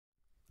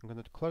I'm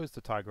going to close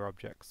the Tiger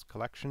Objects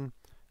collection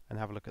and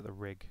have a look at the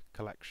rig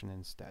collection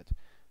instead.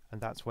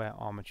 And that's where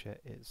Armature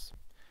is.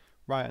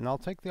 Right, and I'll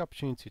take the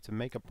opportunity to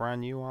make a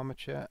brand new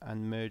Armature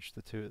and merge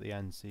the two at the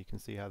end so you can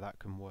see how that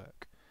can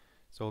work.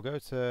 So we'll go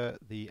to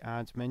the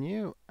Add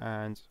menu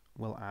and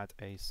we'll add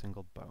a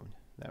single bone.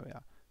 There we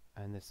are.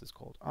 And this is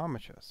called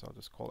Armature, so I'll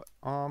just call it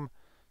Arm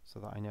so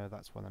that I know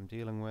that's what I'm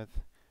dealing with.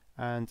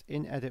 And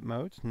in edit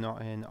mode,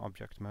 not in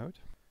object mode.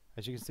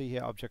 As you can see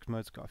here, object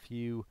mode's got a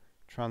few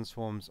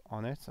transforms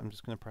on it. I'm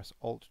just going to press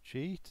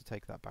Alt-G to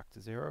take that back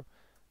to 0.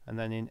 And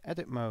then in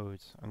edit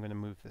mode, I'm going to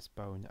move this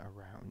bone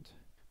around.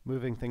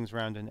 Moving things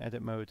around in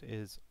edit mode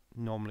is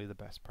normally the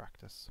best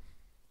practice.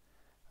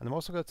 And I'm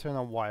also going to turn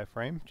on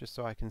wireframe just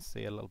so I can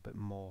see a little bit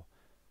more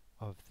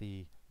of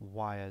the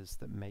wires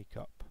that make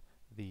up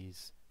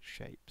these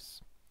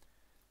shapes.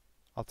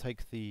 I'll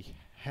take the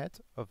head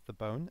of the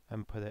bone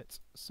and put it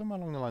somewhere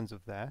along the lines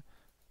of there.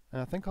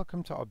 And I think I'll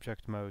come to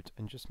object mode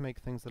and just make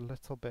things a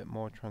little bit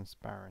more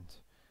transparent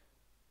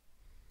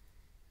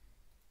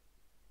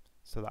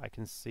so that I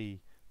can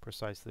see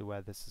precisely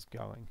where this is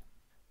going.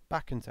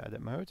 Back into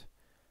edit mode,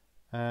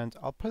 and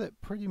I'll put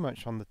it pretty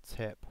much on the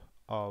tip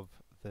of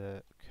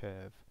the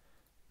curve.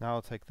 Now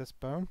I'll take this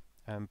bone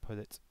and put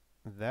it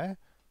there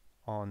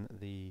on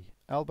the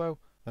elbow,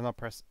 then I'll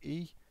press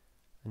E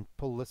and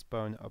pull this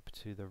bone up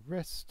to the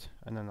wrist,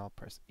 and then I'll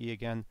press E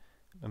again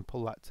and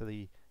pull that to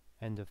the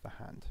end of the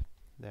hand.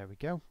 There we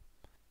go.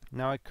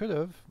 Now I could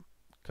have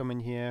come in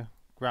here,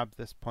 grabbed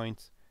this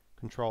point,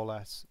 Control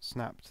S,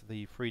 snapped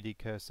the 3D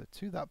cursor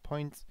to that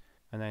point,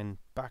 and then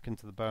back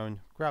into the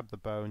bone, grab the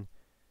bone,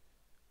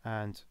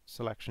 and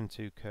selection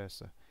to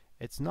cursor.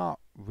 It's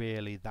not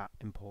really that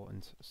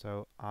important,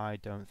 so I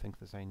don't think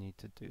there's any need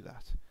to do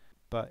that.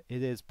 But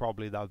it is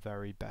probably the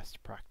very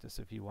best practice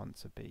if you want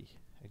to be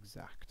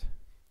exact.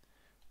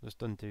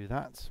 Just undo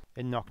that.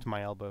 It knocked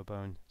my elbow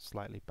bone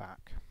slightly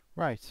back.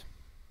 Right,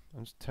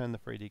 I'll just turn the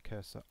 3D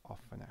cursor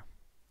off for now.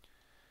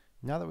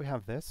 Now that we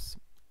have this,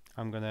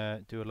 I'm going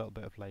to do a little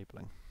bit of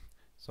labeling.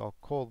 So I'll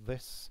call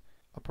this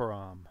upper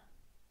arm.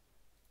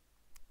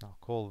 I'll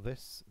call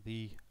this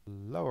the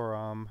lower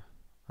arm,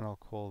 and I'll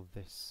call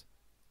this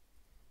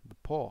the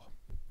paw.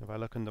 If I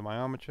look under my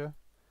armature,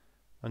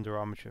 under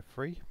armature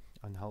 3,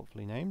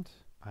 unhelpfully named,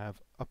 I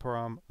have upper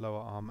arm, lower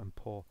arm, and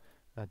paw.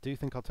 And I do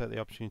think I'll take the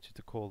opportunity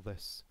to call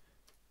this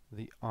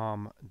the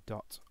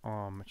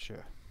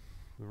arm.armature.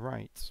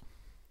 Right.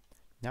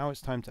 Now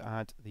it's time to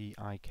add the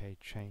IK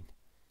chain.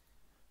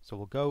 So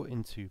we'll go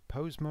into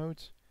pose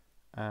mode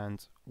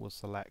and we'll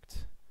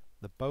select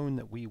the bone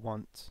that we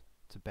want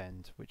to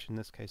bend, which in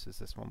this case is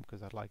this one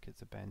because I'd like it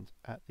to bend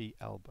at the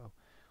elbow.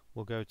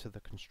 We'll go to the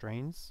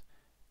constraints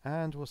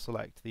and we'll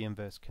select the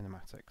inverse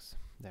kinematics.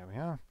 There we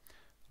are.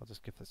 I'll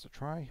just give this a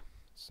try.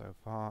 So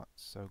far,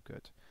 so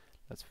good.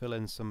 Let's fill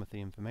in some of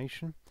the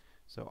information.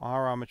 So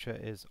our armature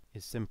is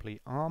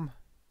simply arm,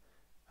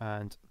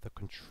 and the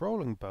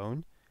controlling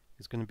bone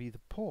is going to be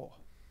the paw.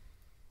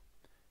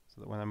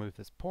 So that when I move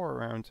this paw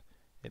around,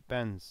 it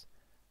bends.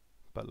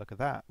 But look at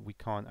that, we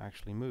can't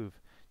actually move.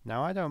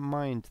 Now I don't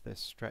mind this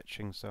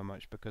stretching so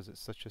much because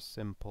it's such a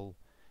simple,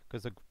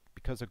 because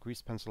a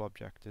grease pencil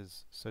object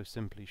is so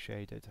simply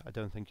shaded, I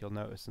don't think you'll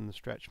notice, and the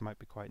stretch might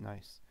be quite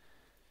nice.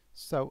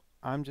 So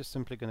I'm just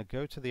simply going to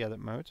go to the edit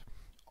mode,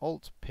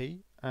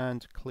 Alt-P,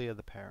 and clear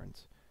the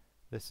parent.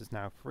 This is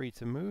now free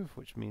to move,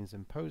 which means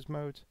in pose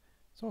mode,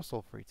 it's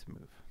also free to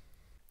move.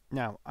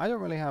 Now, I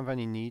don't really have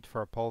any need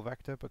for a pole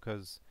vector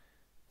because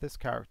this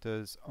character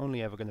is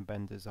only ever going to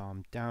bend his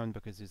arm down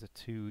because he's a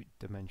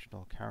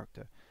two-dimensional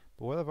character.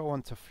 But what if I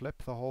want to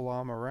flip the whole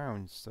arm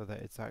around so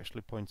that it's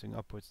actually pointing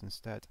upwards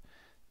instead?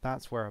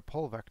 That's where a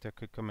pole vector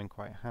could come in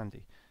quite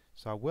handy.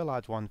 So I will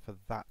add one for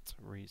that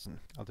reason.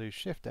 I'll do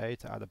Shift-A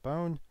to add a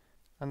bone,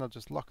 and I'll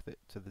just lock it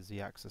to the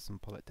Z-axis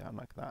and pull it down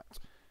like that,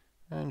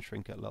 and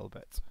shrink it a little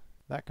bit.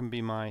 That can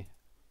be my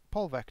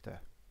pole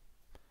vector.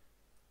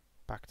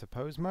 Back to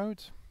pose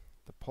mode.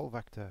 The pole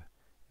vector,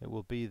 it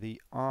will be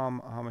the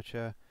arm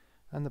armature,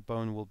 and the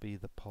bone will be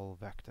the pole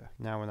vector.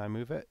 Now when I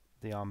move it,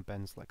 the arm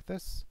bends like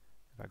this.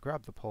 If I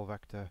grab the pole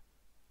vector,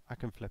 I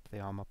can flip the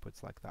arm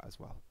upwards like that as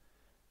well.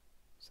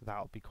 So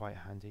that'll be quite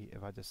handy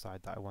if I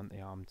decide that I want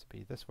the arm to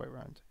be this way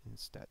around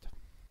instead.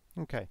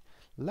 Okay,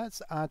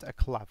 let's add a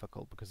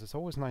clavicle, because it's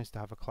always nice to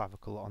have a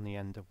clavicle on the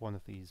end of one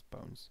of these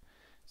bones.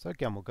 So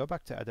again, we'll go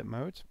back to edit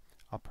mode.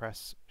 I'll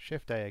press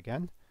Shift-A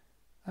again,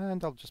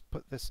 and I'll just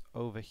put this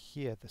over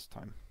here this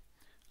time.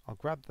 I'll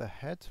grab the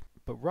head,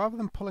 but rather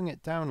than pulling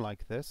it down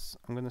like this,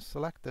 I'm going to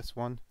select this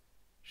one,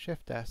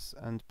 Shift-S,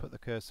 and put the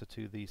cursor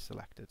to the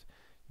selected.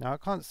 Now I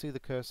can't see the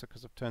cursor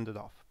because I've turned it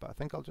off, but I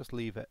think I'll just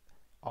leave it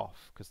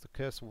off because the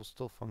cursor will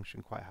still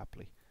function quite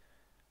happily.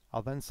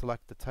 I'll then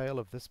select the tail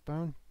of this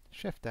bone,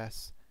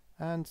 Shift-S,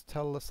 and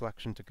tell the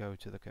selection to go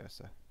to the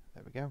cursor.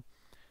 There we go.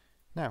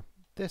 Now,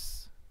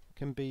 this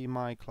can be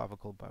my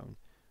clavicle bone,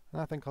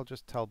 and I think I'll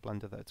just tell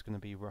Blender that it's going to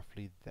be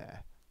roughly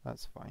there.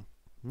 That's fine.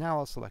 Now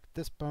I'll select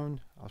this bone,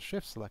 I'll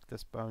shift select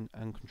this bone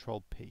and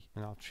Control P,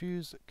 and I'll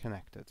choose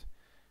connected.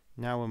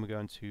 Now when we go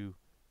into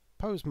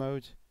pose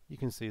mode, you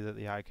can see that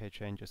the IK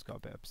chain just got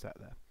a bit upset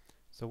there.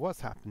 So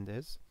what's happened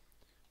is,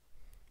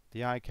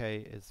 the IK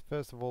is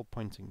first of all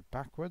pointing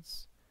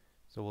backwards,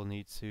 so we'll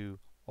need to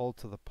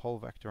alter the pole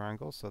vector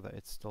angle so that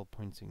it's still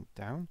pointing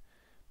down,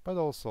 but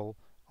also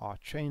our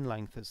chain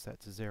length is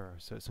set to 0,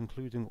 so it's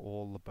including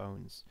all the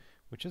bones,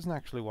 which isn't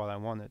actually what I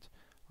wanted.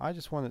 I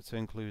just want it to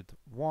include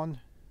 1,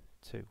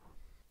 2,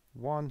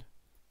 1,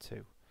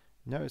 2.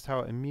 Notice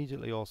how it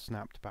immediately all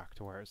snapped back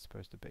to where it's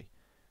supposed to be,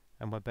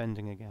 and we're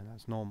bending again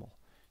as normal.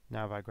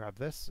 Now if I grab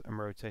this and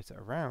rotate it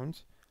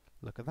around,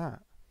 look at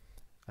that.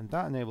 And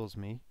that enables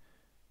me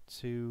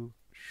to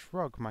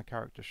shrug my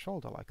character's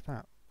shoulder like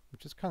that,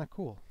 which is kind of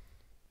cool.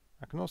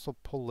 I can also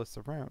pull this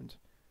around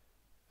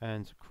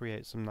and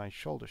create some nice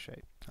shoulder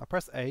shape. I'll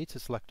press A to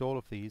select all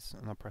of these,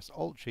 and I'll press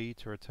Alt-G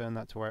to return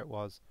that to where it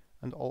was,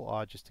 and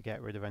Alt-R just to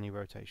get rid of any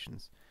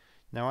rotations.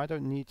 Now I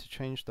don't need to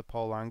change the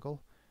pole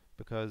angle,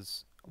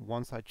 because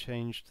once I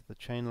changed the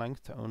chain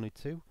length to only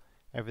 2,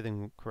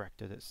 everything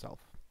corrected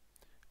itself.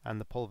 And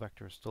the pole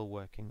vector is still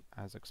working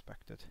as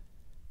expected.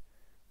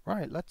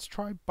 Right, let's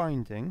try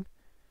binding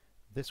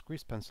this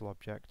grease pencil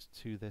object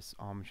to this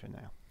armature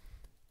now.